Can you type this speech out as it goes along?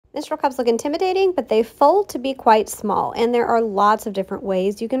Menstrual cups look intimidating, but they fold to be quite small, and there are lots of different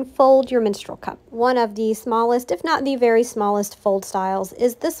ways you can fold your menstrual cup. One of the smallest, if not the very smallest, fold styles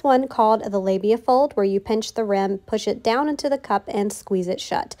is this one called the labia fold, where you pinch the rim, push it down into the cup, and squeeze it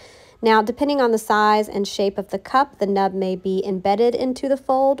shut. Now, depending on the size and shape of the cup, the nub may be embedded into the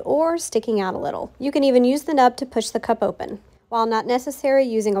fold or sticking out a little. You can even use the nub to push the cup open. While not necessary,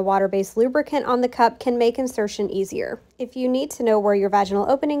 using a water-based lubricant on the cup can make insertion easier. If you need to know where your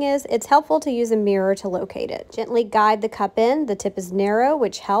vaginal opening is, it's helpful to use a mirror to locate it. Gently guide the cup in. The tip is narrow,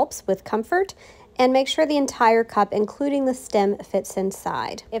 which helps with comfort, and make sure the entire cup, including the stem, fits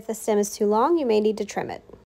inside. If the stem is too long, you may need to trim it.